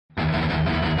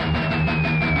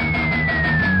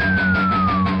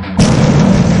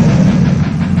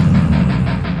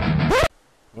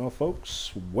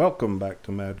folks, welcome back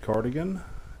to Mad Cardigan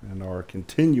and our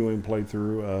continuing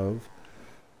playthrough of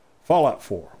Fallout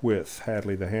 4 with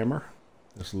Hadley the Hammer,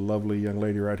 this lovely young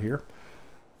lady right here.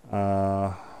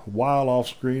 While off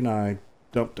screen, I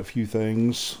dumped a few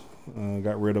things,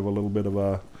 got rid of a little bit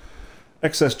of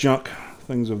excess junk,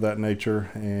 things of that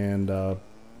nature, and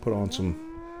put on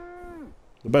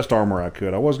the best armor I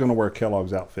could. I was going to wear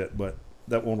Kellogg's outfit, but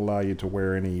that won't allow you to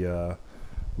wear any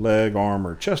leg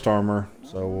armor, chest armor,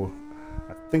 so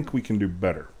I think we can do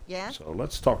better. Yeah? So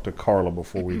let's talk to Carla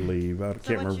before we leave. I So can't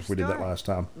remember what's if we your did that story? last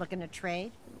time. Looking to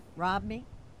trade? Rob me?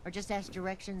 Or just ask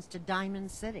directions to Diamond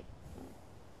City?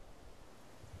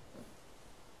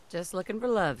 Just looking for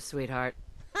love, sweetheart.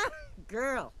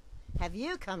 Girl, have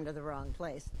you come to the wrong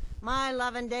place? My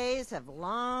loving days have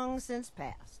long since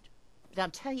passed. But I'll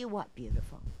tell you what,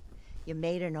 beautiful. You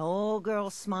made an old girl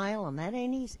smile, and that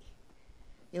ain't easy.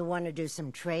 You want to do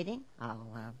some trading?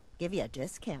 I'll give you a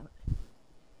discount.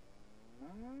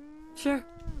 Sure.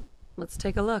 Let's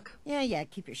take a look. Yeah,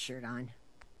 keep your shirt on.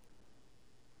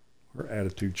 Her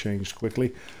attitude changed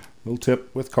quickly. Little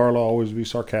tip with Carla, always be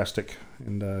sarcastic,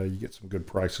 and you get some good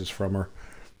prices from her.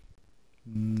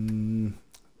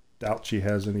 Doubt she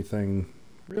has anything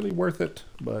really worth it,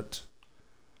 but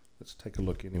let's take a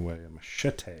look anyway. A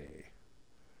machete.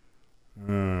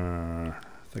 I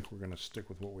think we're going to stick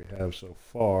with what we have so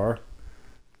far.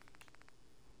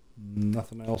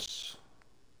 Nothing else.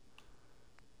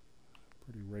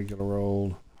 Pretty regular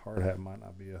old hard hat might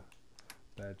not be a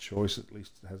bad choice. At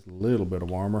least it has a little bit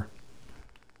of armor.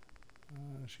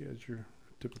 She has your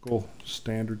typical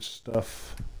standard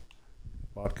stuff.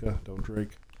 Vodka, don't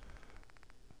drink.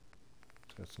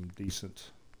 It's got some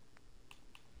decent...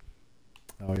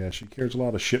 Oh yeah, she carries a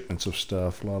lot of shipments of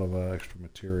stuff, a lot of extra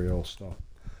material, so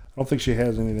I don't think she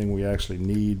has anything we actually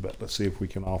need, but let's see if we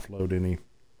can offload any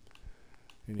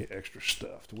extra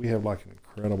stuff. Do we have like an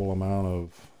incredible amount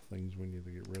of things we need to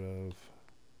get rid of,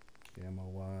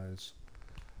 ammo-wise?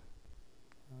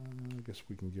 I guess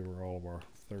we can give her all of our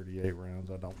 38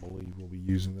 rounds. I don't believe we'll be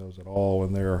using those at all,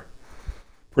 and they're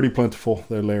pretty plentiful.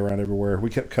 They lay around everywhere. We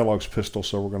kept Kellogg's pistol,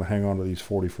 so we're going to hang on to these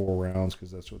 44 rounds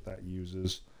because that's what that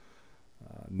uses.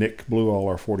 Nick blew all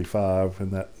our 45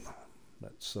 and that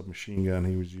submachine gun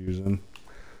he was using.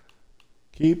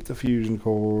 Keep the fusion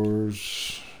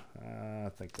cores. I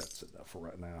think that's enough for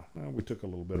right now. We took a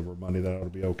little bit of our money. That ought to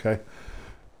be okay.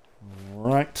 All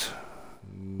right.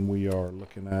 We are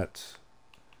looking at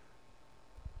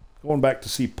going back to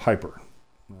see Piper.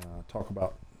 Talk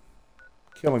about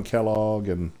killing Kellogg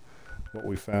and what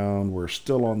we found. We're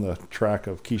still on the track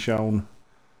of Keyshawn,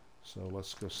 so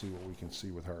let's go see what we can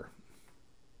see with her.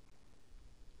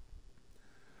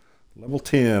 Level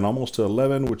 10, almost to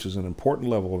 11, which is an important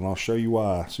level, and I'll show you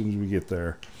why as soon as we get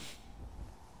there.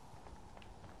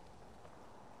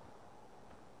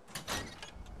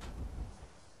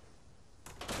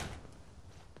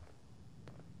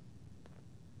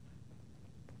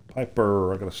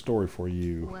 Piper, I got a story for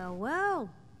you. Well.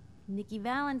 Nikki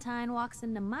Valentine walks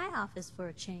into my office for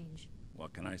a change.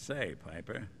 What can I say,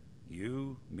 Piper?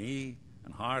 You, me,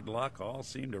 and hard luck all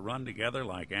seem to run together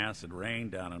like acid rain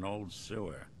down an old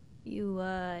sewer. You,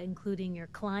 including your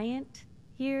client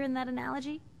here in that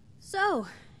analogy? So,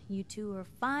 you two are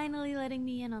finally letting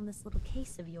me in on this little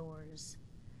case of yours.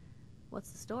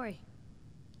 What's the story?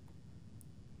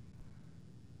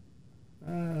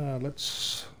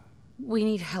 We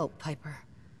need help, Piper.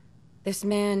 This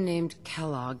man named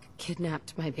Kellogg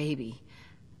kidnapped my baby.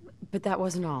 But that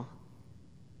wasn't all.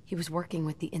 He was working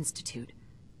with the Institute.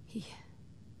 He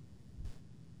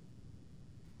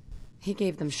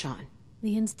gave them Sean.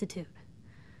 The Institute.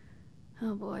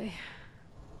 Oh boy.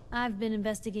 I've been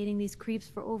investigating these creeps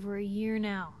for over a year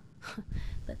now.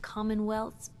 The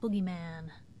Commonwealth's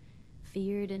boogeyman.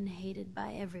 Feared and hated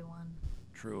by everyone.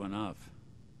 True enough.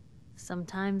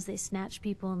 Sometimes they snatch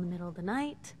people in the middle of the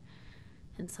night,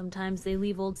 and sometimes they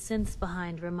leave old synths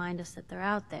behind to remind us that they're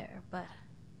out there, but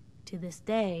to this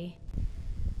day,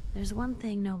 there's one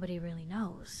thing nobody really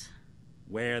knows.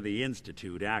 Where the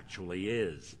Institute actually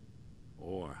is.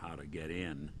 Or how to get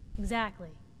in. Exactly.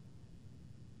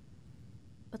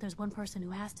 But there's one person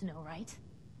who has to know, right?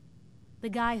 The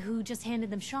guy who just handed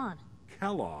them Sean.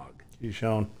 Kellogg.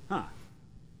 Keyshawn. Huh.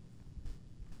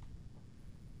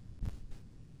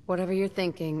 Whatever you're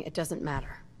thinking, it doesn't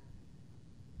matter.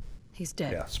 He's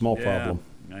dead. Yeah, small problem.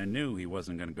 I knew he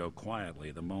wasn't going to go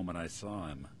quietly the moment I saw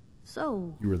him.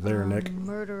 So, You were there, Nick. a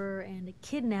murderer and a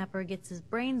kidnapper gets his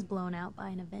brains blown out by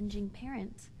an avenging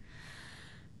parent.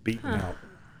 Beaten out.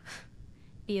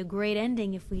 Be a great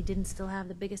ending if we didn't still have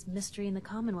the biggest mystery in the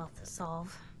Commonwealth to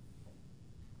solve.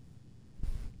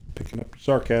 Picking up your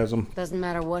Sarcasm. Doesn't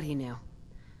matter what he knew.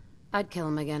 I'd kill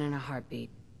him again in a heartbeat.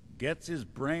 Gets his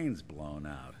brains blown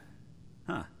out.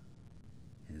 Huh.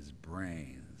 His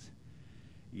brains.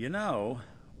 You know,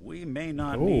 we may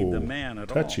not need the man at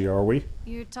touchy, all. are we?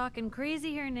 You're talking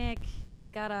crazy here, Nick.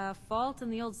 Got a fault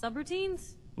in the old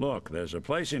subroutines? Look, there's a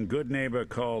place in Good Neighbor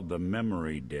called the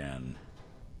Memory Den.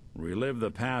 Relive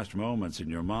the past moments in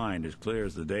your mind as clear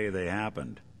as the day they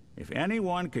happened. If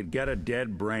anyone could get a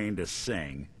dead brain to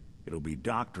sing, it'll be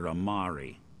Dr.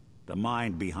 Amari, the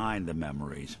mind behind the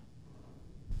memories.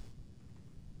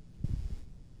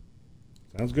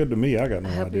 Sounds good to me. I got no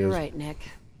I hope ideas. you're right, Nick.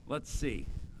 Let's see.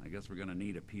 I guess we're gonna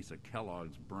need a piece of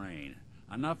Kellogg's brain.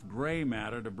 Enough gray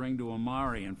matter to bring to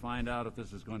Amari and find out if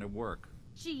this is going to work.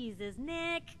 Jesus,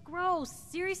 Nick. Gross.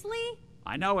 Seriously?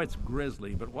 I know it's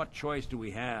grisly, but what choice do we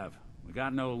have? We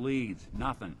got no leads,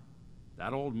 nothing.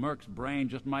 That old Merc's brain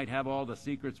just might have all the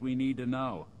secrets we need to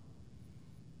know.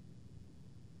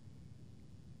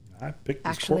 I picked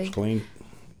this Actually, corpse clean.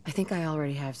 I think I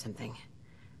already have something.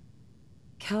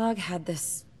 Kellogg had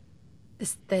this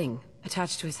thing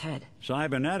attached to his head.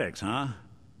 Cybernetics, huh?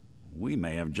 We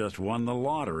may have just won the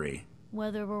lottery.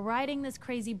 Whether we're riding this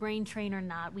crazy brain train or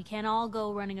not, we can't all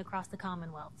go running across the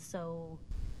Commonwealth, so...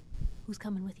 who's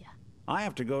coming with you? I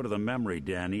have to go to the memory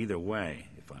den either way,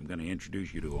 if I'm going to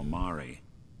introduce you to Amari.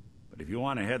 But if you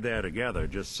want to head there together,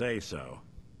 just say so.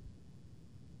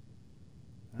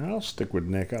 I'll stick with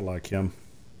Nick. I like him.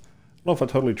 I don't know if I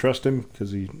totally trust him,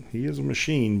 because he is a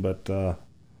machine, but yeah,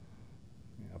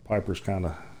 Piper's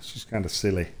she's kind of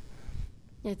silly.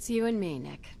 It's you and me,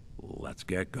 Nick. Let's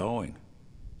get going.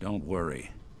 Don't worry.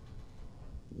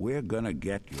 We're gonna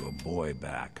get your boy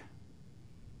back.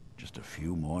 Just a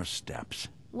few more steps.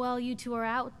 While you two are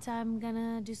out, I'm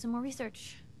gonna do some more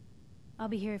research. I'll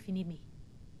be here if you need me.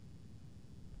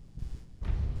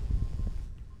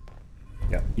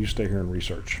 Yeah, you stay here and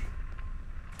research.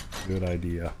 Good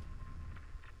idea.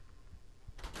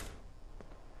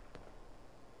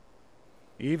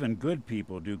 Even good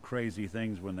people do crazy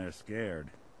things when they're scared.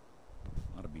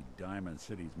 Ought to be Diamond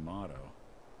City's motto.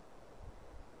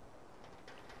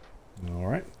 All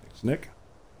right, thanks, Nick.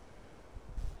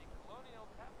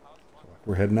 So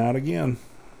we're heading out again.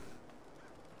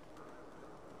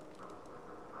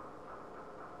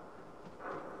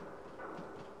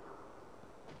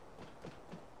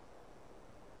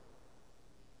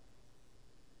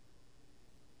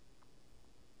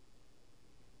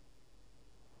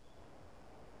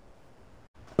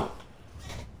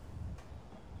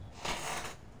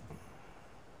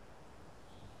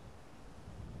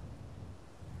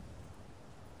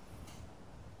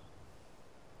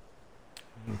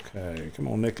 Okay, come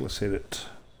on, Nick, let's hit it.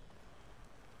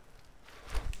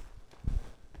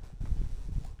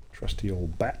 Trusty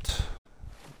old bat.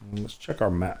 And let's check our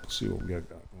map, see what we got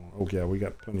going. Oh yeah, we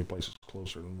got plenty of places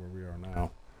closer than where we are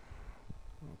now.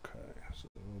 Okay, so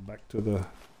back to the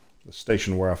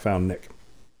station where I found Nick.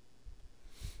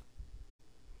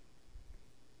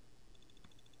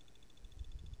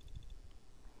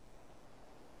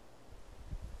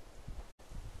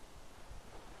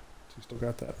 Still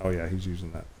got that? Oh yeah, he's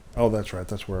using that. Oh, that's right.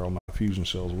 That's where all my fusion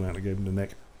cells went. I gave them to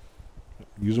Nick.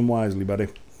 Use them wisely, buddy.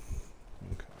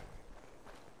 Okay.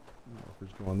 Marker's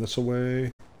going this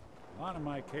way. A lot of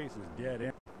my case is dead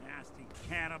end. Nasty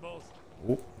cannibals.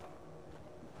 Oh.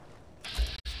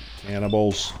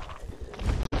 Cannibals.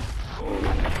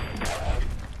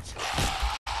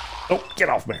 Oh, get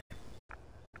off me.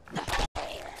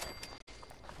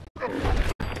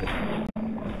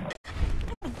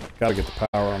 Gotta get the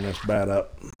power on this bat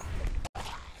up.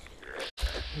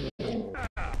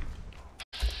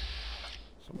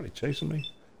 Somebody chasing me?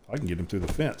 I can get him through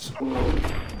the fence. Oh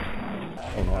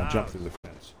no, I jumped through the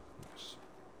fence. There's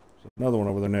another one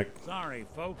over there, Nick. Sorry,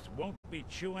 folks, won't be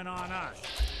chewing on us.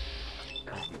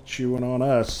 Chewing on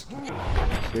us.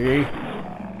 See? Good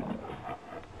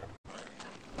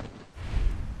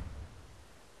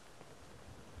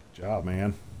job,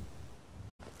 man.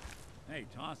 Hey,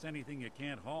 toss anything you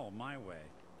can't haul my way.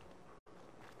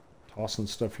 Tossing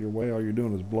stuff your way, all you're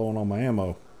doing is blowing on my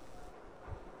ammo.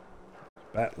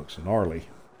 Bat looks gnarly.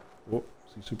 Whoop,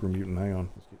 see super mutant, hang on.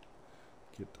 Let's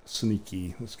get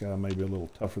sneaky. This guy may be a little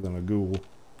tougher than a ghoul.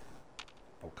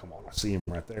 Oh, come on, I see him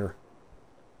right there.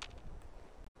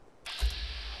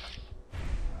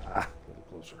 Ah, a little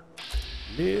closer.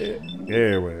 Yeah,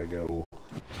 there we go.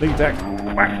 Sneak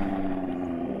attack. Whack.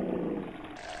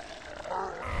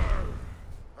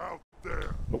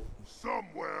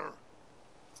 Somewhere.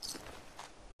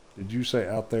 Did you say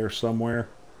out there somewhere?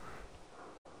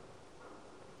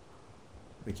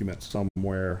 I think you meant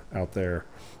somewhere out there.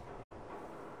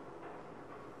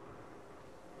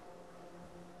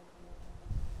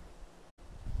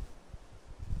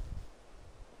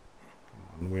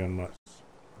 I'm not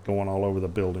going all over the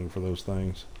building for those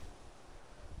things.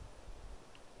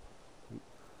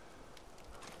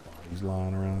 Bodies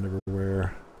lying around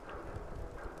everywhere.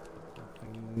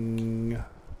 No,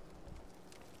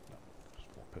 just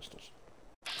more pistols.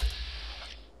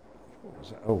 What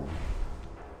was that? Oh.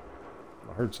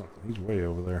 I heard something. He's way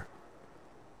over there.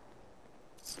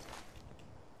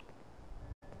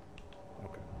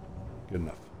 Okay. Good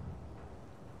enough.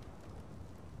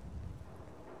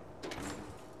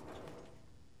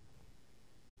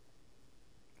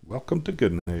 Welcome to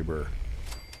Good Neighbor.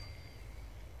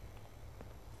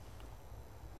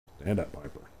 Stand up,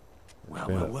 Piper.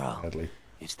 Well. Hadley.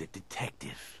 It's the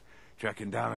detective.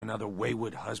 Tracking down another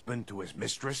wayward husband to his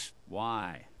mistress.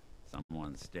 Why?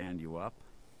 Someone stand you up?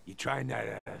 You trying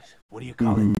that, what do you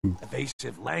call it?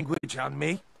 Evasive language on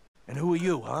me? And who are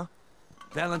you, huh?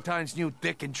 Valentine's new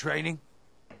dick in training?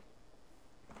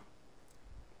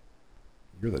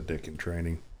 You're the dick in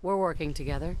training. We're working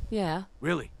together, yeah.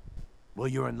 Really? Well,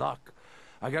 you're in luck.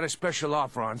 I got a special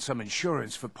offer on some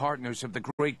insurance for partners of the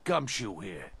Great Gumshoe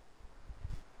here.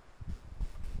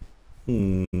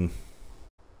 See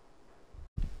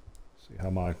how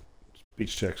my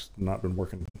speech check's not been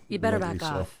working. You better lately, back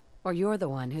off, or you're the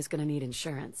one who's gonna need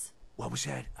insurance. What was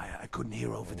that? I couldn't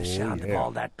hear over the Oh, sound of yeah.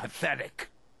 all that pathetic.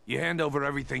 You hand over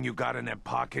everything you got in them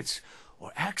pockets,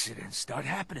 or accidents start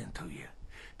happening to you.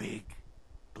 Big,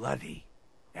 bloody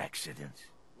accidents.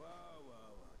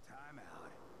 Time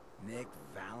out. Nick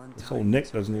Valentine. This old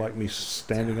Nick doesn't like me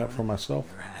standing up for myself.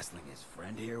 You're hassling his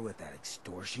friend here with that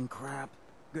extortion crap?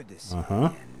 Good to see Uh-huh. you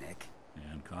again, Nick.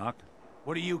 Hancock?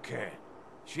 What do you care?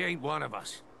 She ain't one of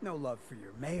us. No love for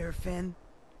your mayor, Finn?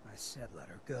 I said let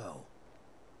her go.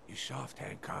 You soft,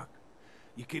 Hancock.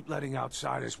 You keep letting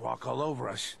outsiders walk all over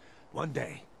us. One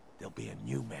day, there'll be a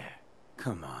new mayor.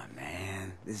 Come on,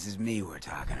 man. This is me we're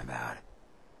talking about.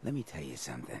 Let me tell you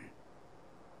something.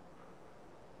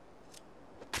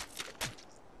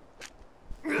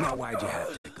 Now, why'd you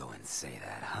have to go and say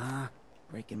that, huh?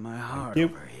 Breaking my heart you.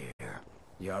 over here.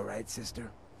 You alright,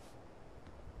 sister?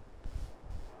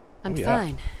 I'm Oh, yeah.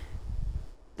 fine.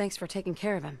 Thanks for taking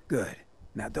care of him. Good.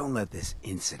 Now don't let this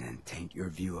incident taint your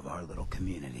view of our little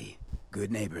community.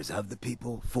 Good neighbors of the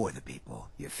people, for the people.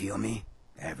 You feel me?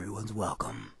 Everyone's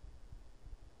welcome.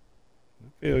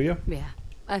 Feel you? Yeah,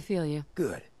 I feel you.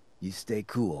 Good. You stay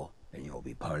cool, and you'll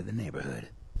be part of the neighborhood.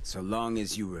 So long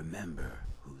as you remember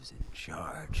who's in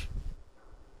charge.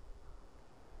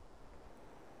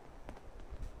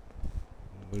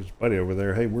 There's Buddy over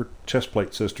there. Hey, we're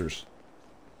chestplate sisters.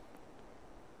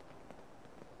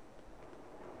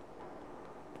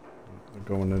 They're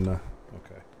going in the,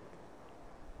 okay,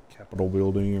 Capitol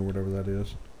building or whatever that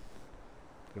is.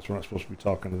 Guess we're not supposed to be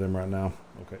talking to them right now.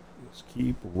 Okay, let's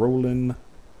keep rolling.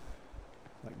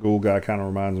 That ghoul guy kind of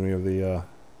reminds me of the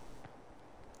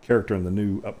character in the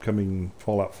new upcoming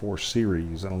Fallout 4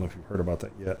 series. I don't know if you've heard about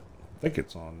that yet. I think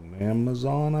it's on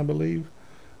Amazon, I believe.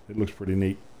 It looks pretty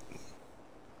neat.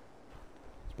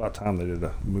 It's about time they did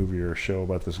a movie or a show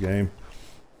about this game.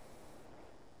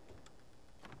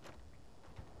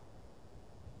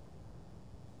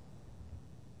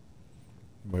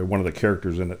 One of the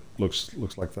characters in it looks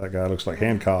like that guy. Looks like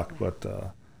Hancock, but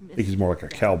I think he's more like a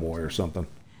cowboy or something.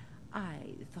 I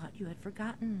thought you had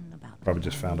forgotten about Probably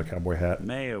just found a cowboy hat.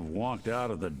 May have walked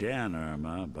out of the den,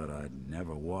 Irma, but I'd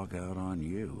never walk out on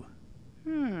you.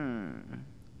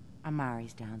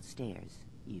 Amari's downstairs,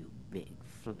 you big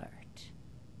flirt.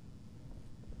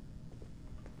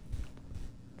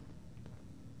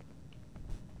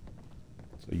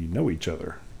 So you know each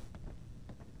other.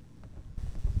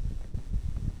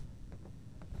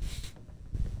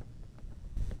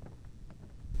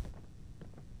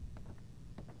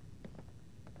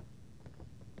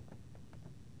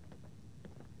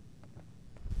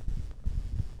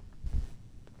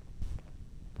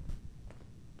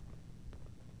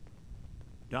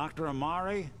 Dr.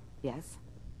 Amari? Yes,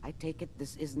 I take it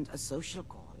this isn't a social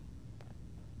call.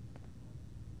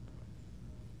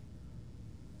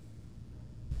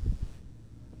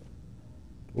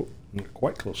 Oh, not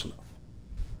quite close enough.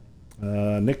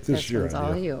 Nick, this is your one's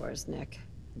all idea. yours, Nick.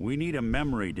 We need a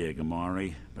memory dig,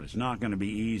 Amari, but it's not going to be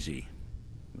easy.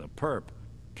 The perp,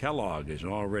 Kellogg, is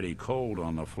already cold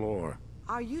on the floor.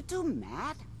 Are you two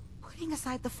mad? Putting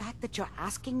aside the fact that you're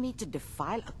asking me to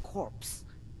defile a corpse,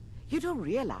 you don't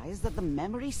realize that the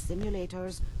memory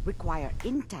simulators require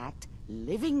intact,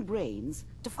 living brains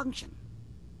to function.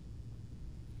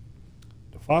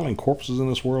 Defiling corpses in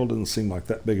this world doesn't seem like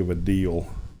that big of a deal.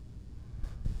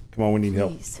 Come on, we need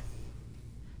help. Please.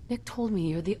 Nick told me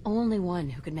you're the only one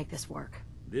who could make this work.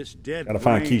 This dead Gotta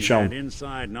find brain Keyshawn. had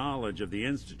inside knowledge of the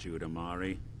Institute,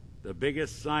 Amari. The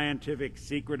biggest scientific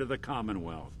secret of the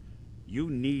Commonwealth. You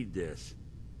need this,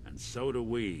 and so do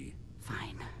we.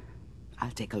 Fine.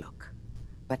 I'll take a look.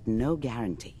 But no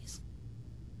guarantees.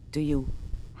 Do you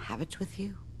have it with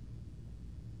you?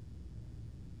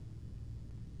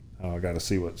 Oh, I got to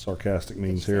see what sarcastic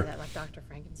means Did you here. say that like Dr.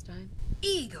 Frankenstein?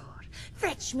 Igor,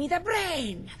 fetch me the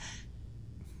brain!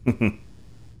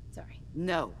 Sorry.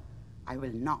 No, I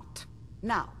will not.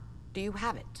 Now, do you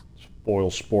have it? Spoil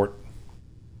sport.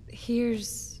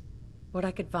 Here's what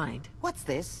I could find. What's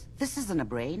this? This isn't a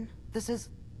brain. This is...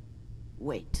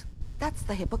 Wait, that's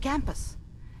the hippocampus.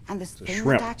 And this a thing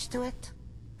shrimp. attached to it?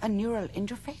 A neural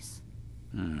interface?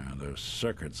 Those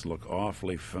circuits look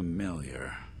awfully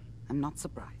familiar. I'm not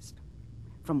surprised.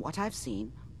 From what I've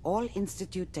seen, all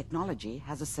Institute technology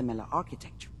has a similar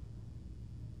architecture.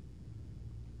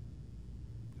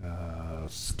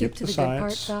 Skip to the the good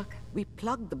part, science. Doc. We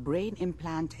plugged the brain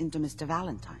implant into Mr.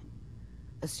 Valentine,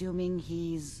 assuming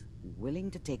he's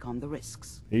willing to take on the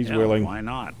risks. He's Yeah, willing. Why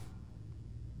not?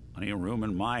 Plenty of room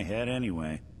in my head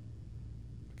anyway.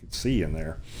 I could see in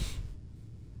there.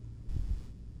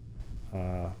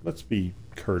 Let's be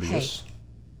courteous.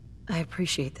 I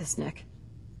appreciate this, Nick.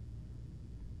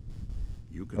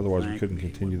 You can Otherwise, we thank couldn't me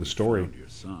continue when the we story. found your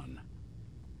son.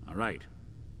 All right,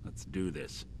 let's do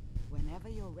this. Whenever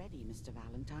you're ready, Mr.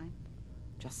 Valentine,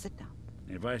 just sit down.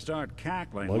 If I start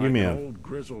cackling Plug like him an in. old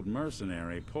grizzled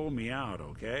mercenary, pull me out,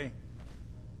 okay?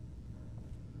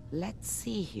 Let's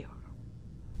see here.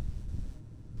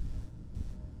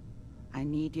 I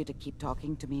need you to keep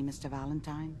talking to me, Mr.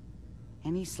 Valentine.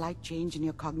 Any slight change in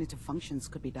your cognitive functions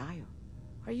could be dire.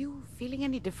 Are you feeling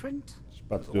any different? It's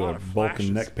about to There's do a lot a of Vulcan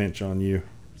flashes. neck pinch on you.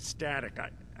 Static. I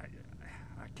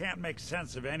can't make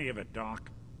sense of any of it, Doc.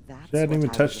 That's She hadn't what even I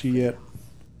was touched you afraid yet. of.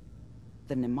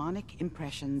 The mnemonic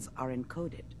impressions are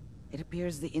encoded. It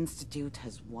appears the Institute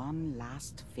has one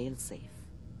last failsafe.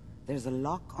 There's a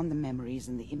lock on the memories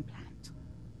in the implant.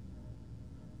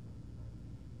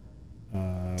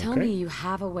 Tell Okay. me you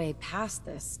have a way past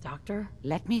this, Doctor.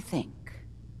 Let me think.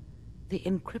 The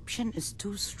encryption is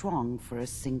too strong for a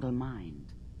single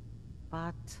mind.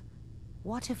 But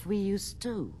what if we use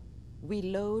two? We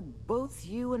load both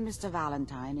you and Mr.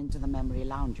 Valentine into the memory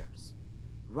loungers.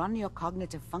 Run your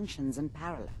cognitive functions in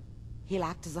parallel. He'll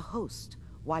act as a host,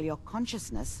 while your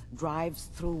consciousness drives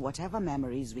through whatever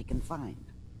memories we can find.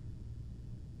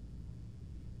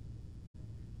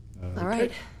 All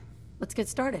right, let's get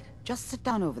started. Just sit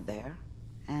down over there,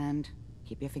 and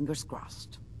keep your fingers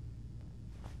crossed.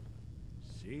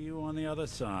 See you on the other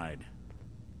side.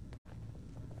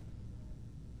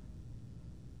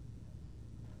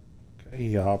 Okay,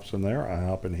 he hops in there. I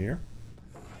hop in here.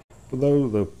 For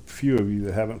those, the few of you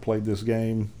that haven't played this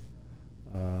game,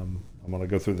 I'm going to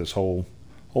go through this whole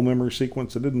memory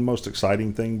sequence. It isn't the most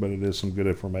exciting thing, but it is some good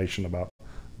information about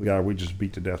the guy we just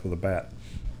beat to death with a bat.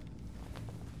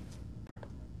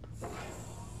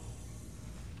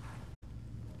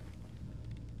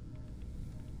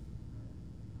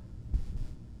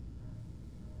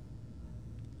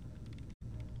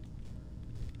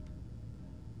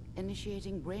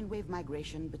 Initiating brainwave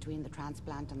migration between the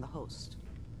transplant and the host.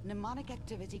 Mnemonic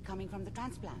activity coming from the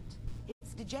transplant.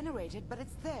 It's degenerated, but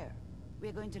it's there.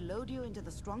 We're going to load you into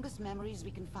the strongest memories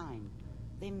we can find.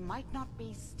 They might not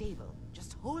be stable.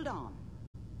 Just hold on.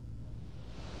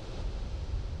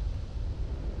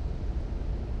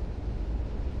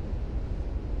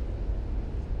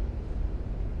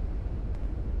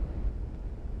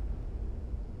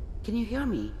 Can you hear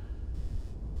me?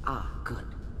 Ah, good.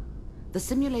 The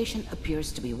simulation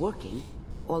appears to be working,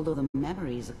 although the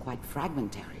memories are quite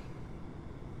fragmentary.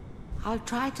 I'll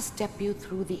try to step you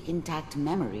through the intact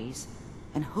memories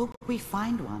and hope we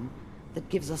find one that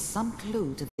gives us some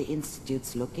clue to the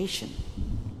Institute's location.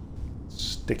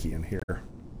 Sticky in here.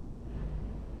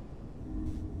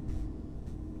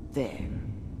 There.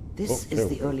 This Oh, is there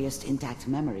the we go. earliest intact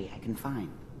memory I can find.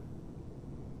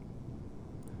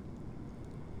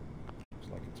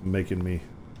 It's like it's making me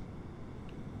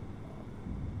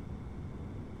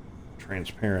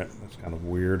transparent. That's kind of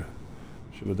weird.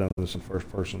 Should have done this in first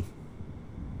person.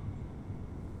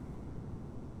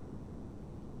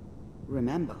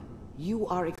 Remember, you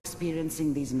are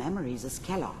experiencing these memories as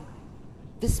Kellogg.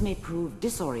 This may prove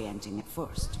disorienting at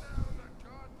first.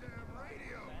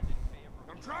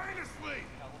 I'm trying to sleep.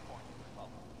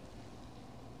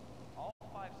 All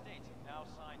 5 states have now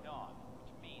signed on,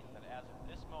 which means that as of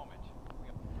this moment,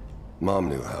 Mom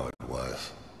knew how it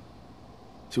was.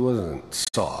 She wasn't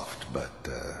soft, but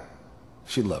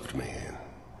she loved me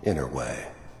in her way.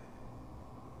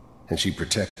 And she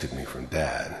protected me from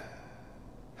Dad.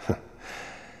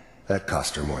 That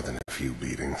cost her more than a few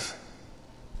beatings.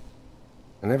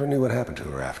 I never knew what happened to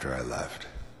her after I left.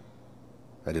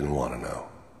 I didn't want to know.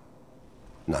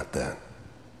 Not then.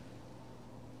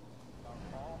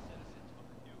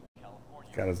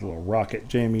 Got his little rocket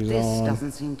jammies This on.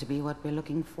 doesn't seem to be what we're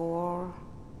looking for.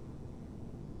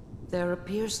 There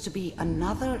appears to be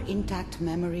another intact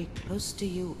memory close to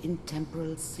you in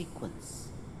temporal sequence.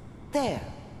 There.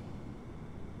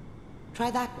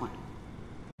 Try that one.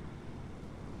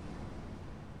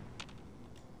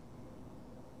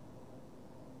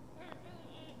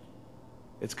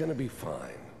 It's gonna be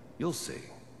fine. You'll see.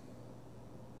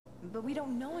 But we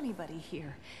don't know anybody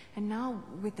here. And now,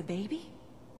 with the baby?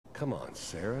 Come on,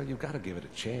 Sarah. You've got to give it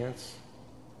a chance.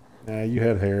 Nah, you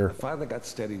had hair. I finally got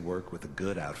steady work with a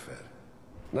good outfit.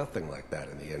 Nothing like that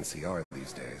in the NCR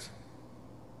these days.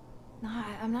 No,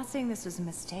 I'm not saying this was a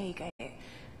mistake.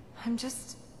 I'm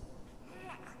just...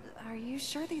 Are you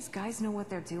sure these guys know what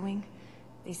they're doing?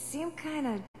 They seem kind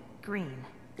of green.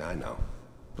 I know.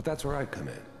 But that's where I come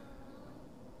in.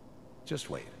 Just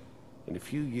wait. In a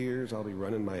few years, I'll be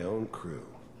running my own crew.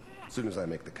 As soon as I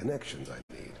make the connections I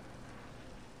need.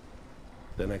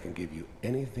 Then I can give you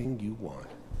anything you want.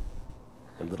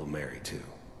 And little Mary, too.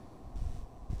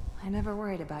 I never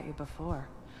worried about you before.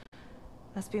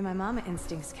 Must be my mama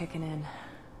instincts kicking in.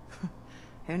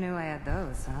 Who knew I had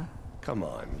those, huh? Come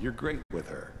on, you're great with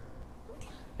her.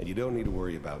 And you don't need to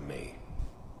worry about me.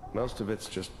 Most of it's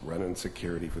just running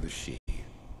security for the she.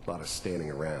 A lot of standing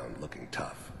around looking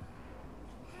tough.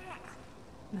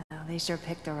 No, they sure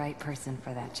picked the right person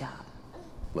for that job.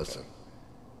 Listen,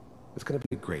 it's gonna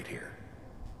be great here.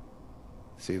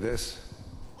 See this?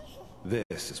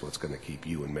 This is what's gonna keep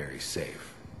you and Mary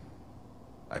safe.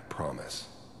 I promise.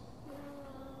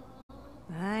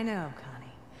 I know,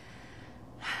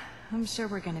 Connie. I'm sure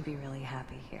we're gonna be really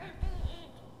happy here.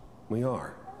 We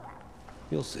are.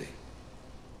 You'll see.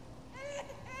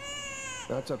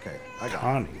 That's okay. I got it.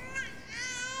 Connie.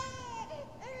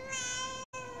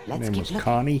 Her Let's name keep was looking.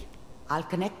 Connie. I'll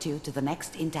connect you to the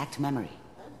next intact memory.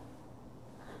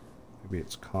 Maybe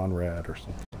it's Conrad or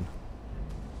something.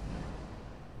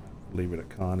 Leave it at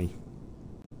Connie.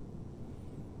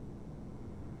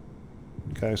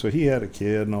 Okay, so he had a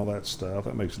kid and all that stuff.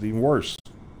 That makes it even worse.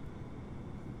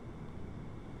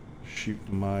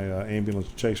 Shooting my ambulance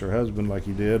to chase her husband like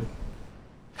he did.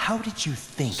 How did you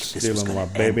think this was Stealing going my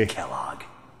to baby. end, Kellogg?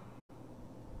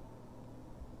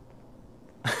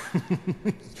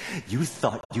 You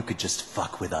thought you could just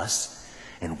fuck with us,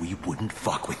 and we wouldn't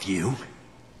fuck with you?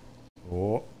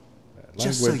 Oh, bad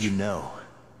Just so language. you know,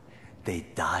 they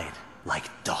died like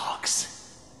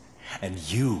dogs. And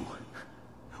you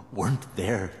weren't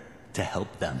there to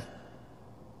help them.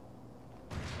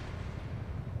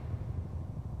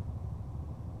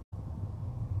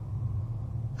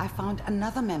 I found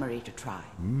another memory to try.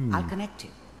 I'll connect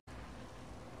you.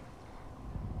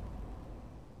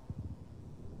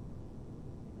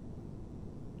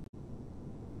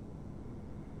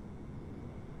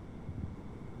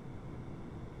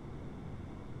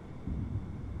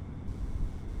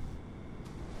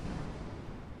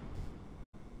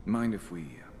 Mind if we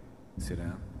sit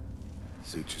down?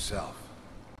 Suit yourself.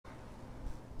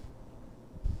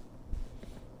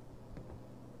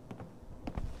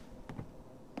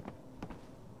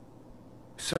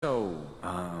 So,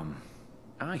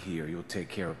 I hear you'll take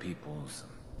care of people's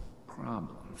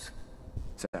problems.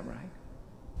 Is that right?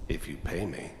 If you pay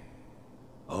me.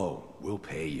 Oh, we'll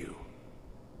pay you.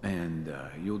 And,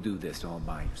 you'll do this all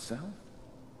by yourself?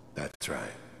 That's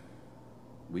right.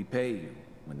 We pay you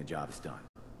when the job is done.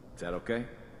 Is that okay?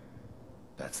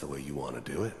 That's the way you want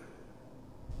to do it?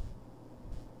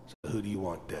 So who do you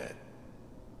want dead?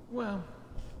 Well,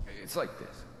 it's like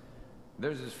this.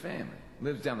 There's his family.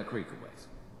 Lives down the creek a ways.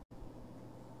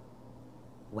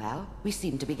 Well, we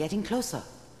seem to be getting closer.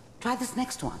 Try this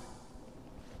next one.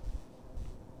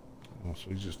 Oh,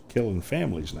 so he's just killing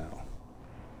families now.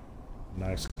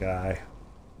 Nice guy.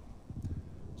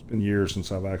 It's been years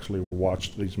since I've actually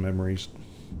watched these memories.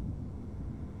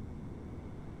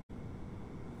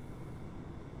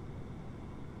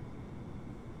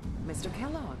 Mr.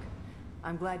 Kellogg,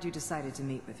 I'm glad you decided to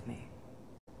meet with me.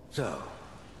 So,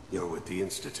 you're with the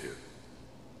Institute.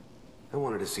 I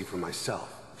wanted to see for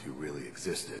myself if you really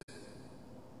existed.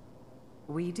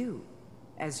 We do,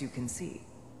 as you can see.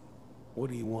 What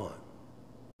do you want?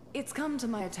 It's come to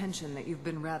my attention that you've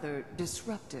been rather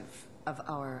disruptive of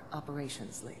our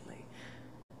operations lately.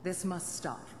 This must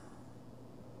stop.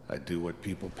 I do what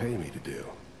people pay me to do.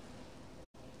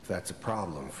 If that's a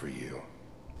problem for you,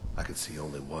 I could see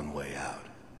only one way out.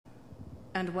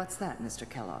 And what's that, Mr.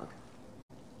 Kellogg?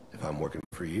 If I'm working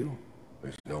for you,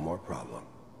 there's no more problem.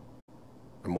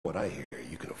 From what I hear,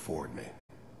 you can afford me.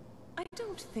 I don't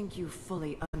don't think you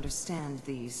fully understand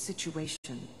the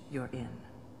situation you're in.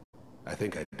 I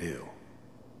think I do.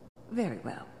 Very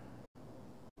well.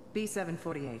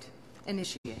 B-748,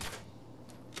 initiate.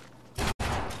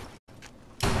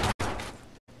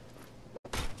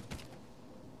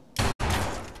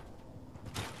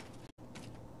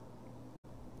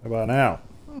 How about now?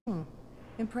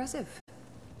 Impressive.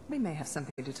 We may have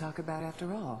something to talk about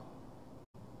after all.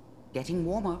 Getting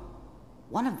warmer.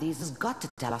 One of these has got to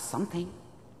tell us something.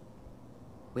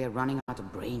 We're running out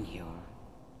of brain here.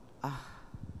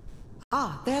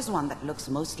 There's one that looks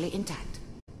mostly intact.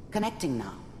 Connecting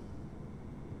now.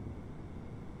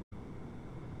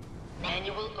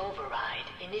 Manual override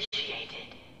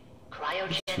initiated.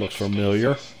 Cryogenic Looks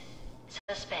familiar. stasis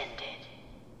suspended.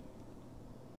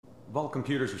 Vault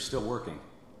computers are still working.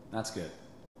 That's good.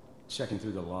 Checking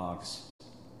through the logs.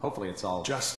 Hopefully it's all...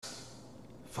 Just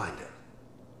find it.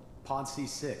 Pod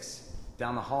C6.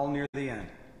 Down the hall near the end.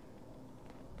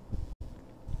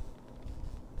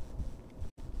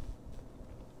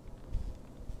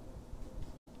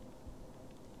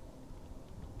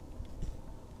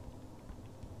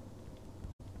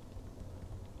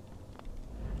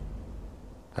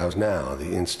 I was now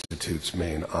the Institute's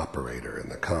main operator in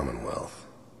the Commonwealth.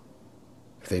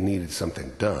 If they needed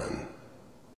something done,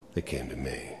 they came to me.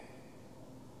 It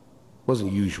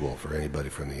wasn't usual for anybody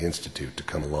from the Institute to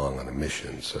come along on a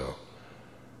mission, so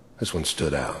this one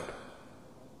stood out.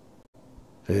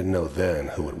 They didn't know then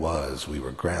who it was we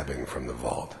were grabbing from the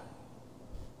vault.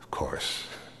 Of course,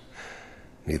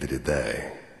 neither did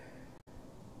they.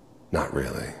 Not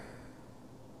really.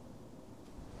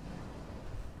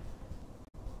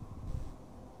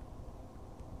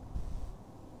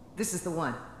 This is the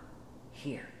one.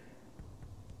 Here.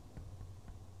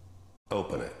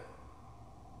 Open it.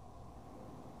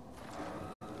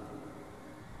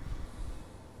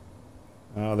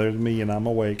 Oh, there's me and I'm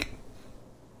awake.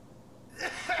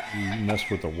 You messed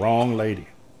with the wrong lady.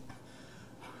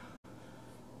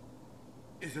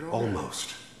 Is it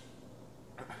almost?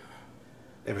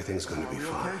 Everything's going to be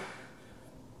fine. Okay?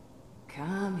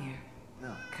 Come here.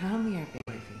 No. Come here,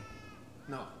 baby.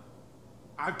 No.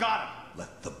 I've got him.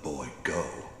 Let the boy go.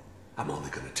 I'm only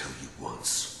going to tell you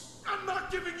once. I'm not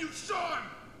giving you Sean!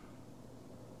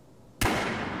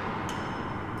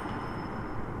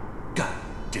 God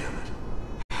damn it.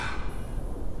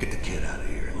 Get the kid out of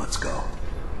here and let's go.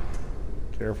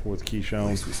 Careful with Keyshawn. At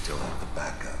least we still have the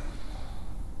backup.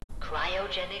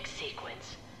 Cryogenic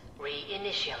sequence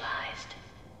reinitialized.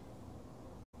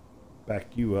 Back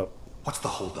you up. What's the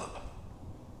holdup?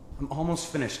 I'm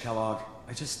almost finished, Kellogg.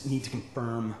 I just need to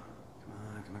confirm.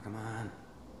 Come on.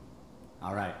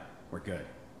 All right, we're good.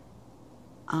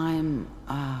 I'm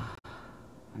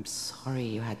sorry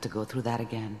you had to go through that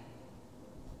again.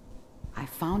 I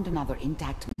found another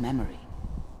intact memory.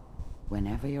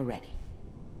 Whenever you're ready.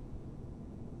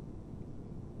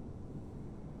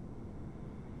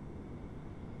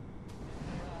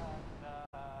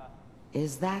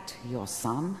 Is that your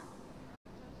son?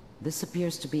 This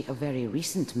appears to be a very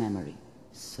recent memory,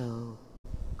 so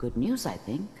good news, I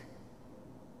think.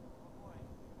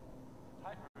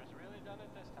 Piper has really done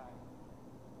it this time.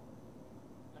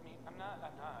 I mean, I'm not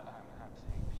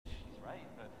saying she's right,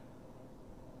 but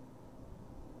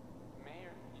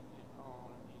Mayor, he's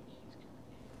gonna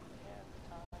be at the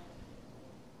time.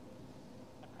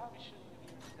 I probably shouldn't have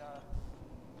even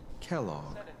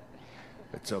Kellogg. said it.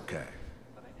 It's okay.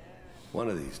 One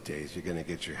of these days you're gonna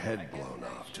get your head blown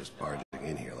off just barging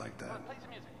in here like that.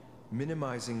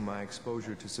 Minimizing my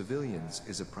exposure to civilians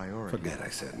is a priority. Forget I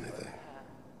said anything.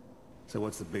 So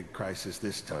what's the big crisis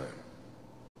this time?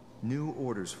 New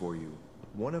orders for you.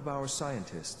 One of our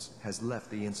scientists has left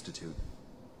the Institute.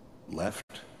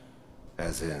 Left?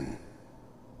 As in?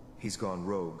 He's gone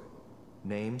rogue.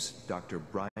 Name's Dr.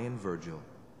 Brian Virgil.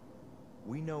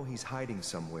 We know he's hiding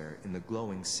somewhere in the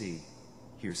glowing sea.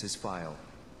 Here's his file.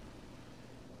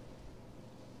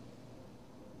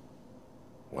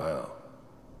 Wow.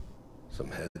 Some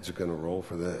heads are gonna roll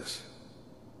for this.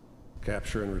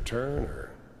 Capture and return,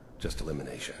 or just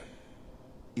elimination?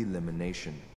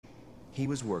 Elimination. He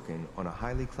was working on a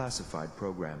highly classified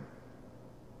program.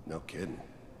 No kidding.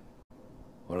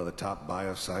 One of the top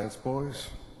bioscience boys?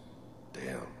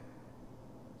 Damn.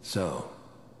 So,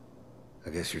 I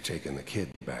guess you're taking the kid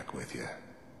back with you.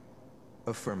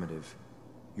 Affirmative.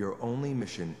 Your only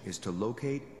mission is to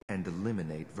locate and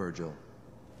eliminate Virgil.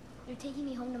 You're taking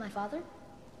me home to my father?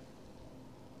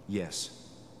 Yes.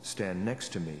 Stand next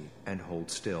to me and hold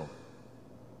still.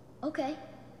 Okay.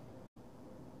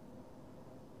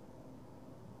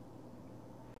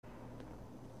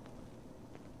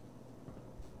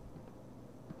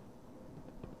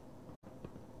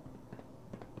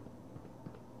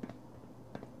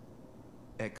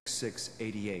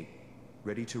 X688,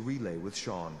 ready to relay with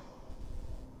Sean.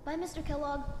 Bye, Mr.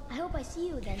 Kellogg. I hope I see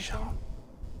you again soon.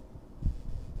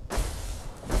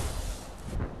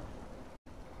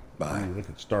 Bye. Ooh, look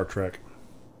at Star Trek.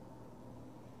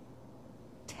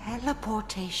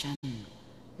 Teleportation.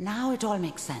 Now it all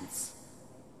makes sense.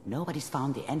 Nobody's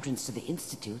found the entrance to the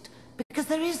Institute because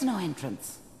there is no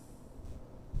entrance.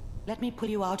 Let me pull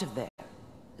you out of there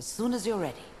as soon as you're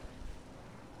ready.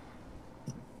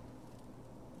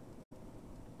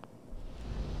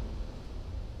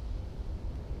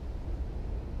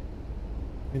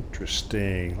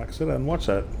 Interesting. Like I said, I hadn't watched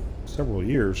that in several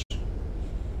years.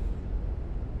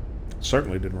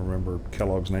 Certainly didn't remember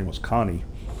Kellogg's name was Connie.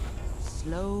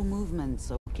 Slow movements,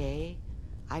 okay?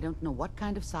 I don't know what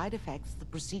kind of side effects the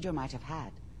procedure might have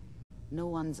had. No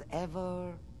one's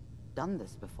ever done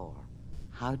this before.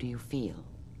 How do you feel?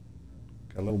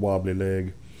 Got a little wobbly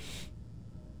leg.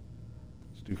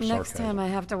 Let's do Next sarcasm. time I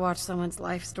have to watch someone's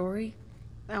life story,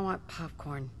 I want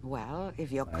popcorn. Well,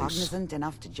 if you're Nice. cognizant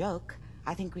enough to joke,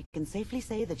 I think we can safely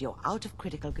say that you're out of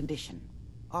critical condition.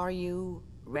 Are you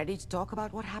ready to talk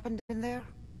about what happened in there?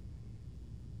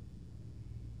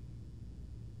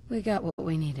 We got what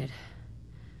we needed.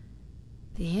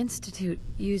 The Institute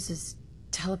uses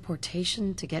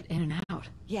teleportation to get in and out.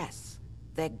 Yes,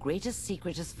 their greatest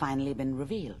secret has finally been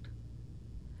revealed.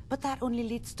 But that only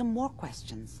leads to more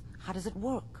questions. How does it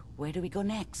work? Where do we go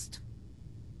next?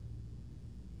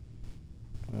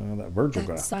 That Virgil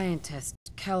guy. That scientist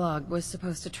Kellogg was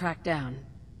supposed to track down.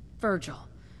 Virgil.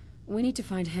 We need to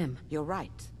find him. You're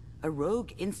right. A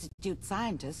rogue Institute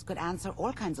scientist could answer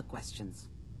all kinds of questions.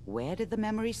 Where did the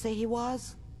memory say he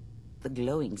was? The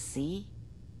glowing sea?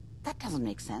 That doesn't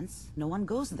make sense. No one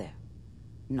goes there.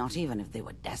 Not even if they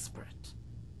were desperate.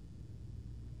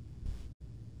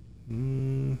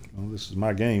 Well, this is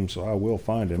my game, so I will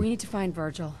find him. We need to find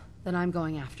Virgil. Then I'm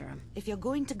going after him. If you're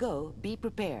going to go, be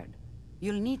prepared.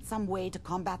 You'll need some way to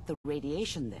combat the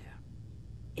radiation there.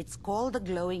 It's called the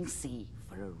glowing sea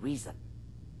for a reason.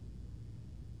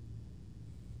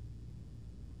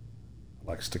 I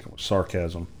like sticking with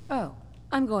sarcasm. Oh,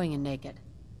 I'm going in naked.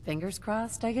 Fingers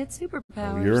crossed I get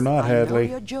superpowers. Oh, you're not, Hadley. I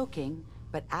know you're joking,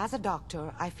 but as a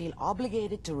doctor, I feel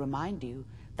obligated to remind you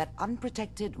that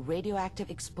unprotected radioactive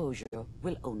exposure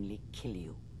will only kill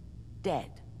you.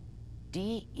 Dead.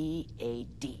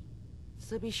 D-E-A-D.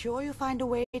 So be sure you find a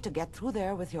way to get through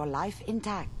there with your life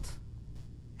intact.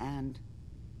 And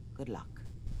good luck.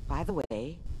 By the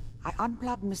way, I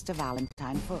unplugged Mr.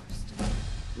 Valentine first.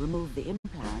 Removed the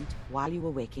implant while you were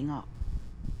waking up.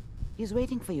 He's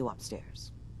waiting for you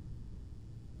upstairs.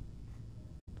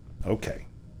 Okay.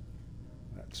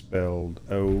 That's spelled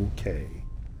okay.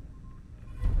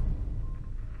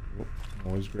 Oh,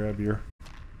 always grab your...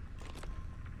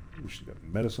 Ooh, she's got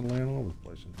medicine laying all over the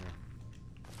place in here.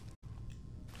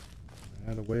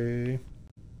 That away.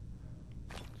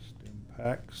 Stim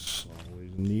packs.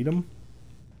 Always need them.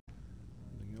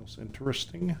 Anything else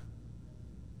interesting? There's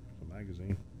a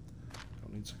magazine.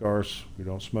 Don't need cigars. We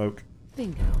don't smoke.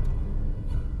 Bingo.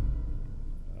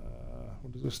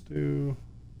 What does this do?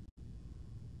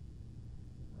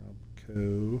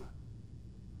 Robco.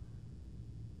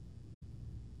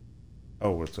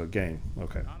 Oh, it's a game.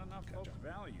 Okay. Not enough folks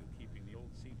value keeping the old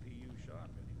CPU sharp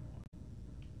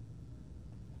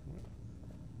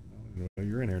anymore.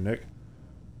 You're in here, Nick.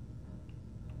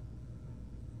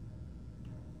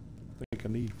 I think I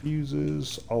need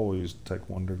fuses. Always take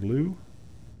Wonder Glue.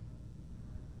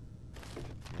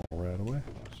 More right away.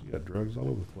 So you got drugs all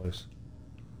over the place.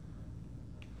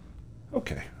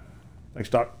 Okay. Thanks,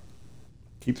 Doc.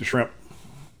 Keep the shrimp.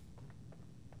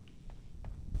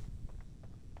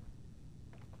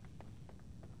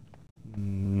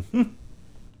 Heading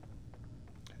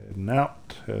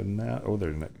out. Heading out. Oh,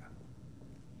 there's Nick.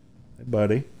 Hey,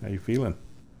 buddy. How you feeling?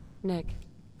 Nick.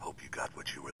 Hope you got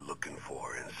what you were looking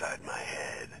for inside my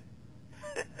head.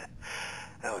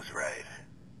 I was right.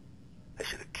 I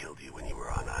should have killed you when you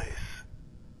were on ice.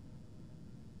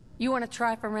 You want to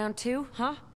try for round 2,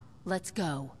 huh? Let's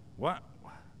go. What?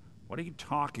 What are you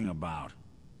talking about?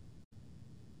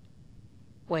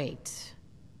 Wait.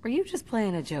 Were you just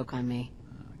playing a joke on me?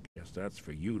 Guess that's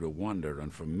for you to wonder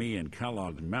and for me and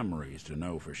Kellogg's memories to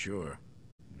know for sure.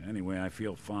 Anyway, I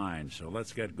feel fine, so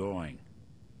let's get going.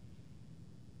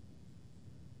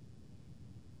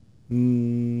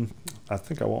 I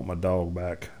think I want my dog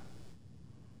back.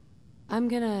 I'm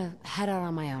gonna head out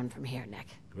on my own from here, Nick.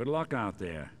 Good luck out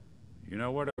there. You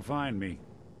know where to find me.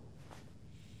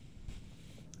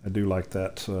 I do like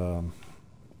that Lone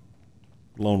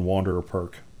Wanderer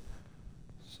perk.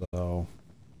 So, I'm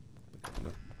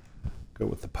gonna go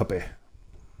with the puppy.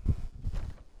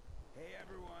 Hey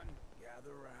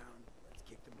Gather around. Let's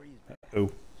kick the breeze back. Oh.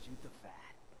 Shoot the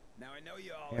fat. Now I know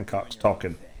you all Hancock's are doing your own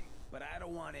talking. thing, but I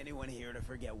don't want anyone here to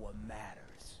forget what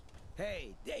matters.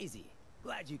 Hey, Daisy.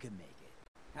 Glad you can make it.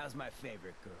 How's my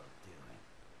favorite girl doing?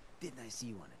 Didn't I see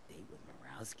you on a date with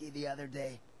Morowski the other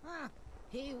day? Huh,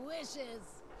 he wishes.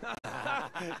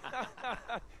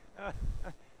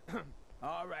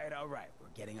 All right. We're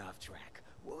getting off track.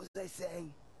 What was I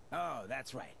saying? Oh,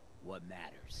 that's right. What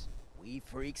matters. We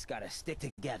freaks gotta stick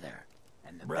together.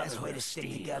 And the best way to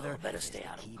stick together is to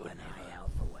keep an eye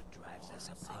out for what drives us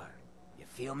apart. You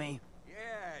feel me?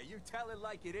 Yeah, you tell it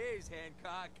like it is,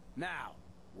 Hancock. Now,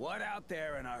 what out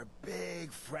there in our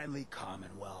big, friendly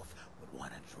Commonwealth would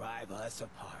want to drive us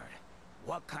apart?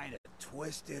 What kind of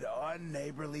twisted,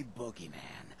 unneighborly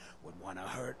boogeyman would want to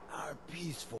hurt our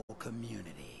peaceful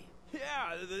community?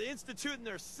 Yeah, the Institute and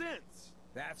their sins.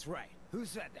 That's right. Who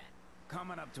said that?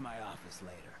 Coming up to my office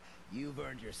later. You've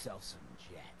earned yourself some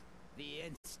jet. The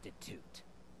Institute.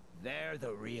 They're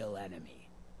the real enemy.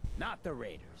 Not the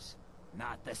Raiders.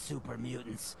 Not the super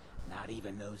mutants. Not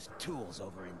even those tools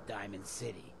over in Diamond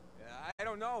City. I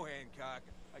don't know, Hancock.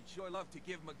 I'd sure love to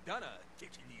give McDonough a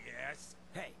kick in the ass.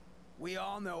 Hey, we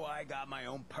all know I got my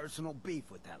own personal beef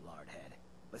with that lardhead.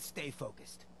 But stay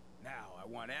focused. Now, I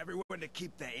want everyone to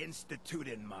keep the Institute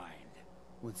in mind.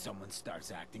 When someone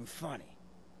starts acting funny.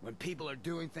 When people are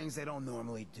doing things they don't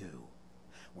normally do.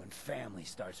 When family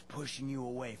starts pushing you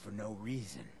away for no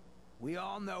reason. We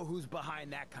all know who's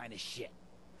behind that kind of shit.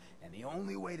 And the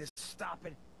only way to stop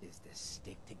it is to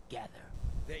stick together.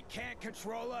 They can't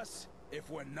control us if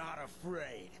we're not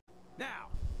afraid. Now,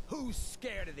 who's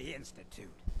scared of the Institute?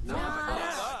 Not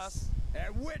us.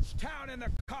 And which town in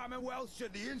the Commonwealth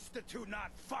should the Institute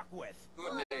not fuck with?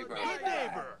 Good neighbor. Good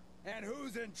neighbor. And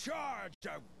who's in charge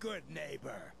of good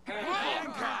neighbor?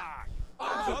 Hancock.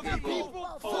 Of the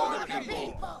people, for the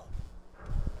people.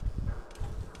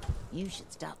 You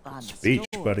should stop by the Speech,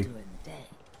 store buddy. during the day.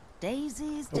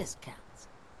 Daisy's discounts.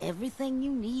 Everything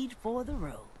you need for the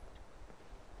road.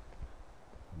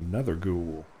 Another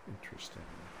ghoul. Interesting.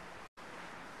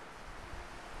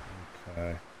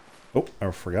 Okay. Oh,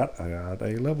 I forgot. I got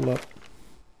a level up.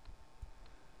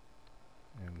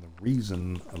 And the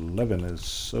reason 11 is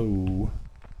so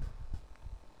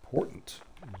important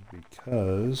is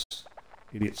because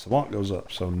Idiot Savant goes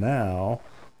up. So now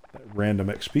that random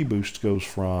XP boost goes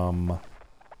from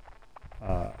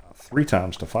 3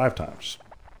 times to 5 times.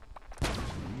 So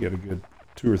you get a good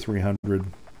 200 or 300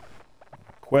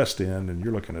 quest in, and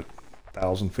you're looking at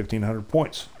 1,000, 1,500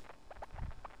 points.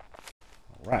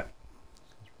 All right.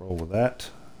 Let's roll with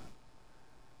that.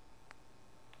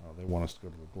 Oh, they want us to go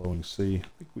to the glowing sea. I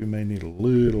think we may need a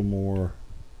little more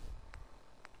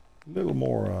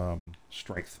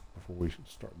strength before we should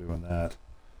start doing that.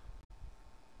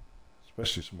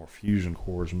 Especially some more fusion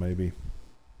cores, maybe.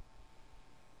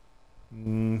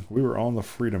 We were on the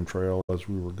Freedom Trail as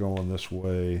we were going this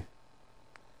way.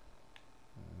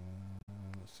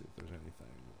 Let's see if there's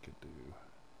anything we could do.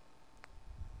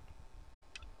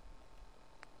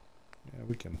 Yeah,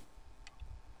 we can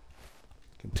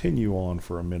continue on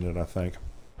for a minute, I think.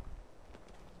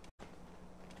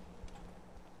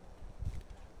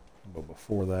 But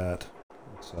before that,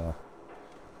 let's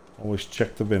always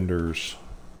check the vendors.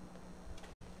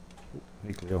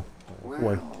 Hey, Cleo.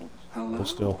 Well, Hold hello.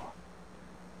 still.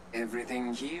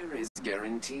 Everything here is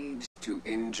guaranteed to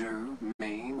injure,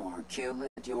 maim, or kill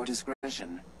at your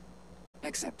discretion.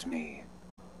 Except me.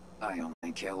 I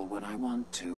only kill when I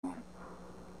want to.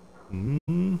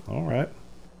 All right.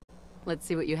 Let's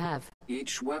see what you have.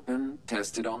 Each weapon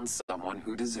tested on someone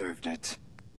who deserved it.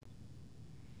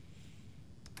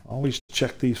 Always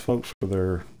check these folks for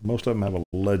their... Most of them have a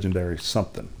legendary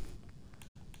something.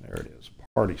 There it is.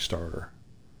 Party starter.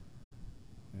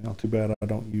 Well, too bad I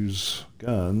don't use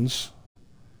guns.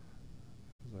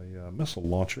 There's a missile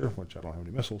launcher, which I don't have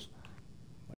any missiles.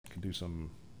 I can do some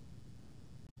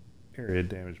area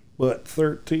damage. But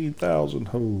 13,000,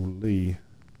 holy.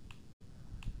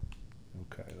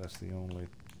 Okay, that's the only...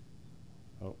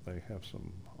 Oh, they have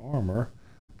some armor.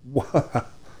 Wow.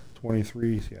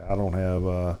 23. Yeah, I don't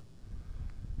have...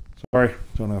 Sorry,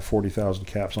 don't have 40,000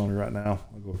 caps on me right now.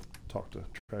 I'll go talk to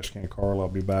Trash Can Carl. I'll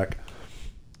be back.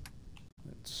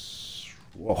 It's...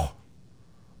 Whoa.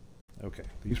 Okay,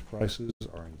 these prices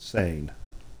are insane.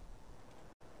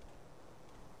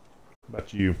 How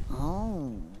about you?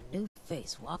 Oh, new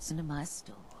face walks into my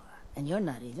store, and you're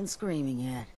not even screaming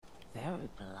yet. Very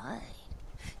polite.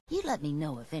 You let me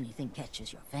know if anything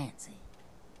catches your fancy.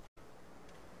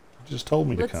 You just told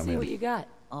me to Let's come see in. what you got.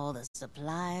 All the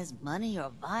supplies money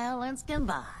or violence can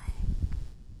buy.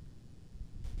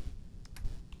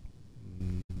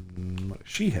 What does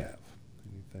she have?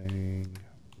 Anything?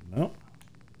 No.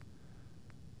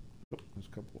 Oh, there's a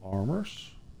couple of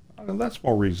armors. That's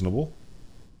more reasonable.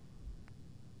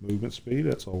 Movement speed,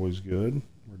 that's always good.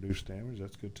 Reduced damage,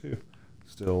 that's good too.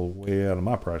 Still way out of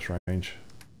my price range.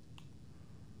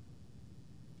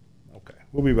 Okay,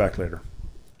 we'll be back later.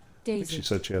 Daisy. I think she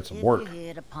said she had some work. If you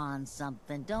hit upon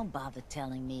something, don't bother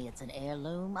telling me it's an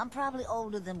heirloom. I'm probably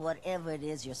older than whatever it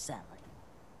is you're selling.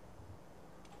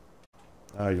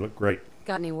 Ah, you look great.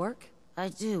 Got any work? I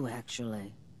do,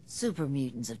 actually. Super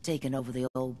mutants have taken over the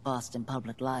old Boston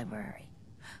Public Library.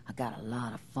 I got a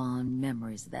lot of fond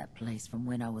memories of that place from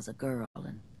when I was a girl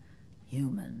and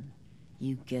human.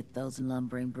 You get those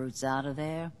lumbering brutes out of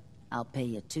there, I'll pay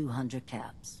you 200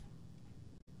 caps.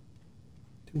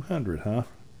 200, huh?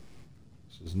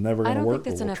 This is never going to work,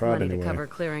 but we'll try it anyway. I don't think that's enough money to cover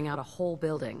clearing out a whole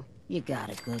building. You got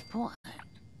a good point.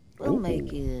 We'll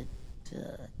make it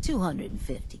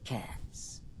 250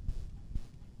 caps.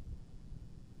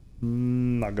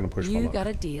 Not going to push my luck. You got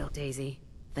a deal, Daisy.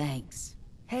 Thanks.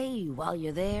 Hey, while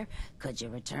you're there, could you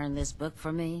return this book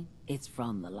for me? It's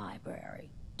from the library.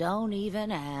 Don't even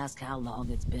ask how long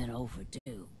it's been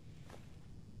overdue.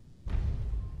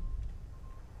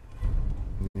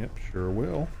 Yep, sure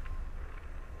will.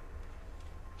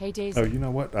 Hey, Daisy. Oh, you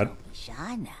know what? Don't be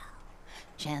shy now.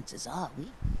 Chances are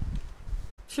we...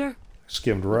 Sure.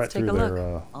 Skimmed right through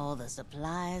their all the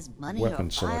supplies, money, weapon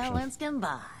or selection. violence can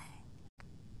buy.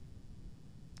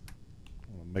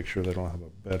 I'll make sure they don't have a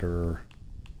better...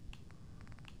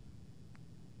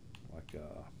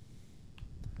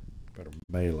 better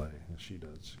melee than she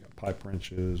does. She got pipe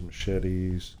wrenches,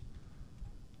 machetes.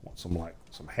 I want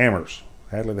some hammers.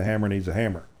 Hadley the Hammer needs a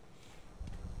hammer.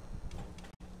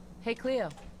 Hey, Cleo.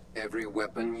 Every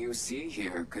weapon you see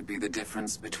here could be the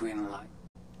difference between life.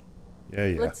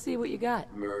 Yeah. Let's see what you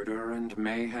got. Murder and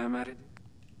mayhem at it.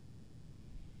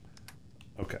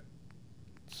 Okay.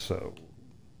 So,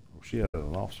 she had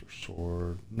an officer's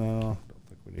sword. No, don't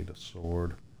think we need a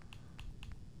sword.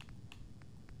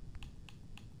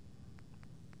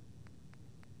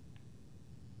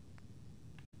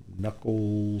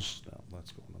 Knuckles. No,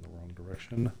 that's going in the wrong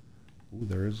direction. Ooh,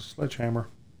 there is a sledgehammer.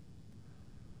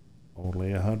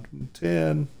 Only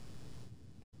 110.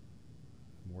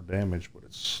 More damage, but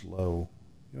it's slow.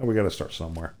 You know, we got to start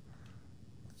somewhere.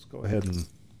 Let's go ahead and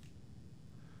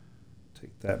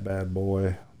take that bad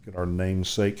boy. Get our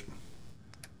namesake.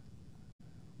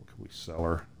 What can we sell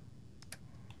her?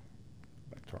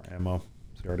 Back to our ammo.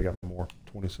 See, I already got more.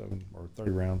 27 or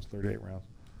 30 rounds, 38 rounds.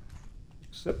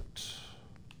 Except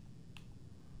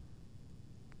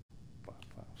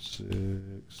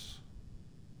 5.56.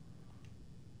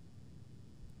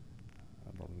 I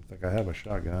don't even think I have a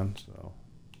shotgun, so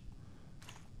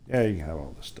yeah, you can have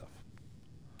all this stuff.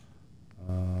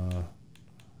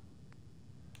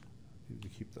 Need to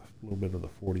keep a little bit of the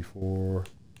 44.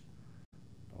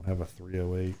 Don't have a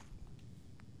 308.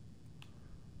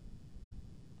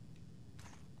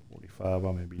 45.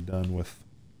 I may be done with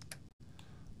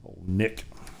old Nick.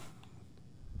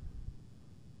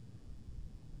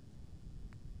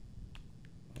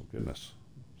 Oh goodness,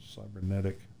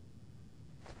 cybernetic.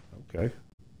 Okay.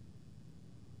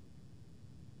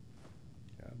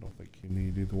 Yeah, I don't think you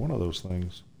need either one of those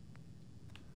things.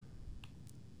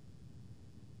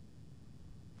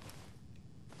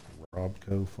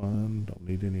 Robco fund, don't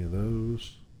need any of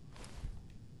those.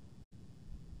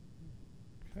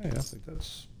 Okay, I think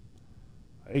that's...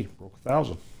 Hey, broke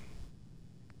 1,000.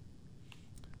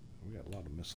 We got a lot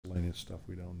of miscellaneous stuff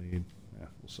we don't need. Yeah,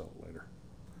 we'll sell it later.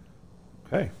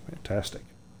 Okay, fantastic.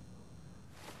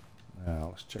 Now,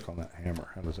 let's check on that hammer.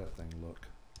 How does that thing look?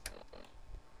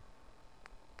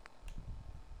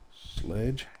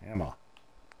 Sledgehammer.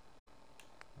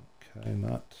 Okay,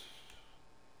 not...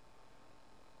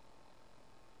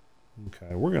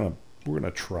 Okay, we're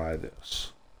gonna try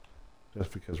this.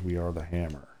 Just because we are the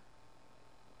hammer.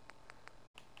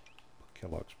 Put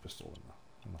Kellogg's pistol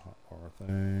in the hot bar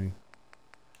thing.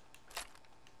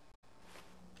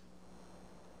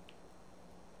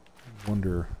 I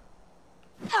wonder...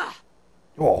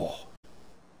 Oh!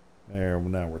 There,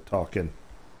 now we're talking.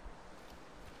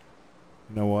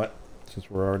 You know what? Since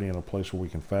we're already in a place where we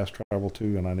can fast travel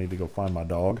to, and I need to go find my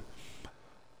dog,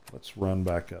 let's run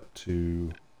back up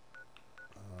to...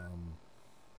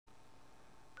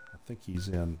 I think he's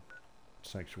in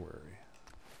Sanctuary.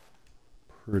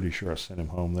 Pretty sure I sent him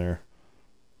home there.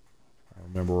 If I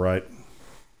remember right. And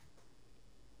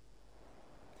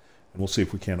we'll see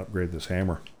if we can't upgrade this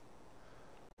hammer.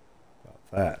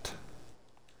 About that.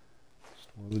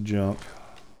 Store the junk.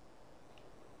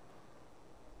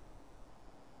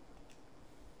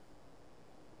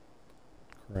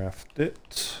 Craft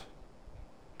it.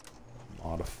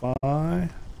 Modify.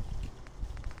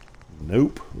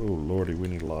 Nope. Oh, lordy, we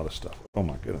need a lot of stuff. Oh,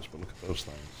 my goodness, but look at those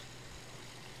things.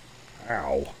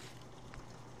 Ow. Oh,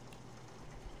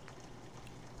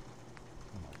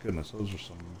 my goodness, those are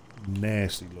some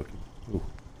nasty looking. Ooh.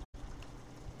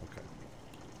 Okay.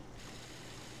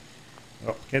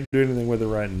 Well, can't do anything with it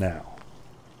right now.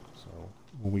 So,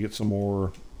 when we get some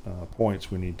more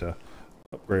points, we need to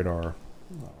upgrade our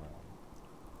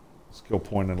skill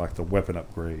point and like the weapon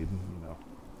upgrade, you know.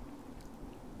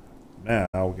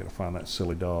 Now we got to find that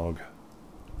silly dog.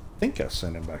 I think I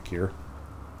sent him back here.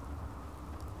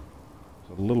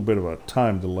 There's a little bit of a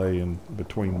time delay in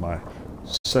between my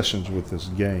sessions with this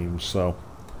game, so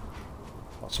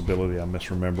possibility I'm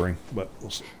misremembering, but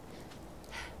we'll see.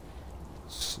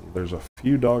 Let's see. There's a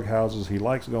few dog houses. He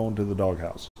likes going to the dog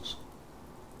houses.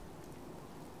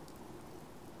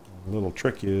 The little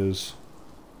trick is,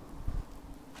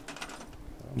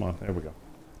 come on, there we go.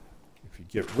 If you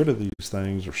get rid of these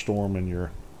things or store them in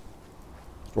your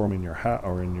house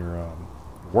or in your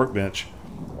workbench,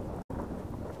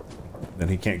 then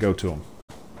he can't go to them.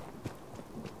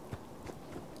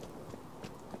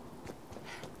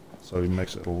 So he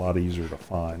makes it a lot easier to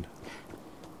find.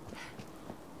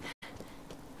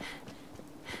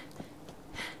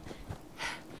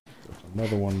 There's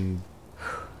another one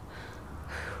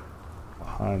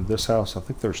behind this house. I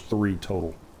think there's 3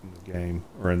 total in the game,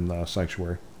 or in the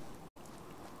sanctuary.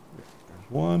 There's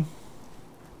one.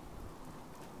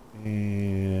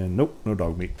 And nope, no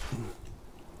dog meat.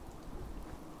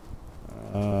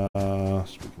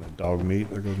 Speaking of dog meat,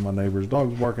 there goes my neighbor's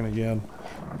dog's barking again.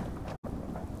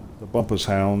 The Bumpus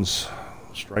hounds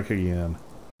strike again.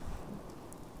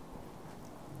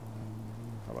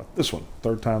 How about this one?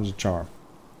 3rd time's a charm.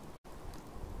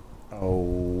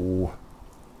 Oh.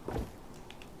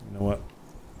 You know what?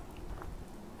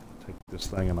 Take this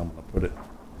thing and I'm going to put it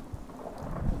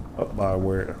up by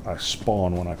where I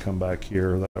spawn when I come back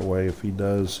here. That way, if he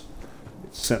does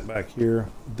get sent back here,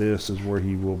 this is where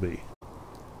he will be.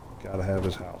 Gotta have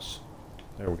his house.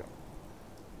 There we go.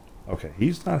 Okay,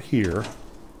 he's not here.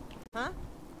 Huh?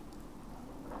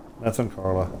 Nothing,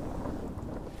 Carla.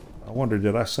 I wonder,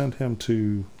 did I send him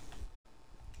to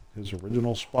his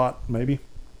original spot, maybe?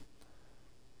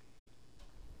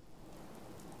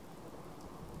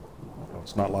 Oh,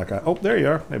 it's not like I... Oh, there you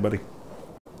are. Hey, buddy.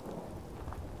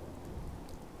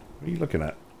 What are you looking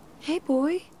at? Hey,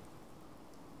 boy.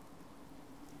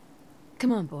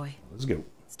 Come on, boy. Let's go.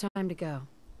 It's time to go.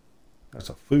 That's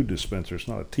a food dispenser. It's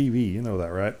not a TV. You know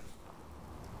that, right?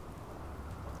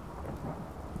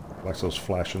 Likes those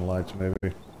flashing lights,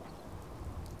 maybe.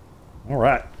 All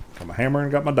right. Got my hammer and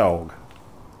got my dog.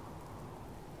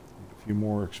 Need a few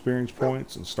more experience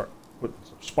points and start putting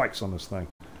some spikes on this thing.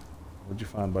 What'd you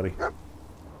find, buddy?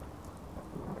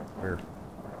 Where?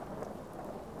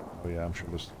 Oh, yeah, I'm sure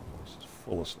this is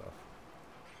full of stuff.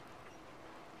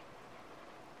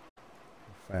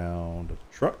 Found a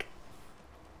truck.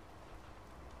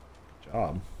 Good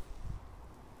job.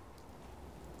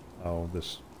 Oh,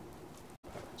 this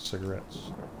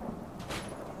cigarettes.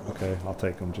 Okay, I'll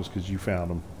take them just because you found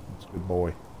them. That's a good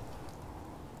boy.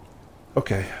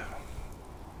 Okay.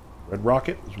 Red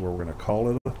Rocket is where we're going to call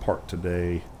it a part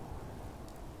today.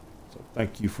 So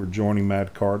thank you for joining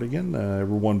Mad Cardigan.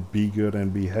 Everyone be good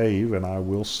and behave, and I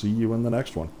will see you in the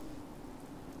next one.